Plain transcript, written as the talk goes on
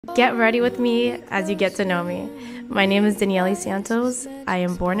Get ready with me as you get to know me. My name is Danielle Santos. I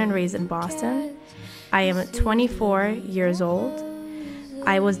am born and raised in Boston. I am 24 years old.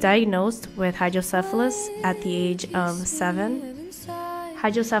 I was diagnosed with hydrocephalus at the age of 7.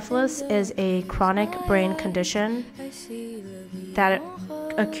 Hydrocephalus is a chronic brain condition that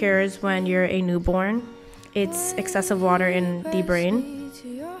occurs when you're a newborn. It's excessive water in the brain.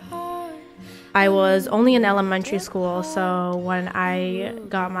 I was only in elementary school, so when I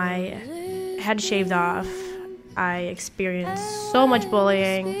got my head shaved off, I experienced so much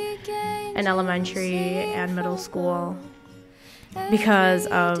bullying in elementary and middle school because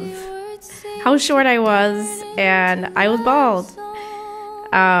of how short I was, and I was bald.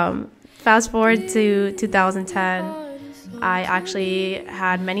 Fast forward to 2010, I actually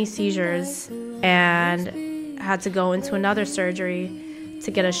had many seizures and had to go into another surgery to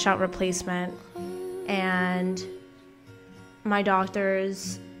get a shunt replacement. And my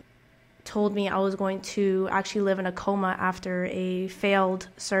doctors told me I was going to actually live in a coma after a failed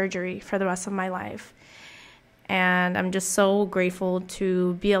surgery for the rest of my life. And I'm just so grateful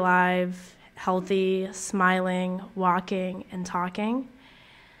to be alive, healthy, smiling, walking, and talking.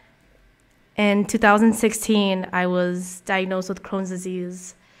 In 2016, I was diagnosed with Crohn's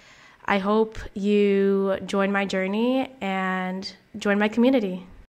disease. I hope you join my journey and join my community.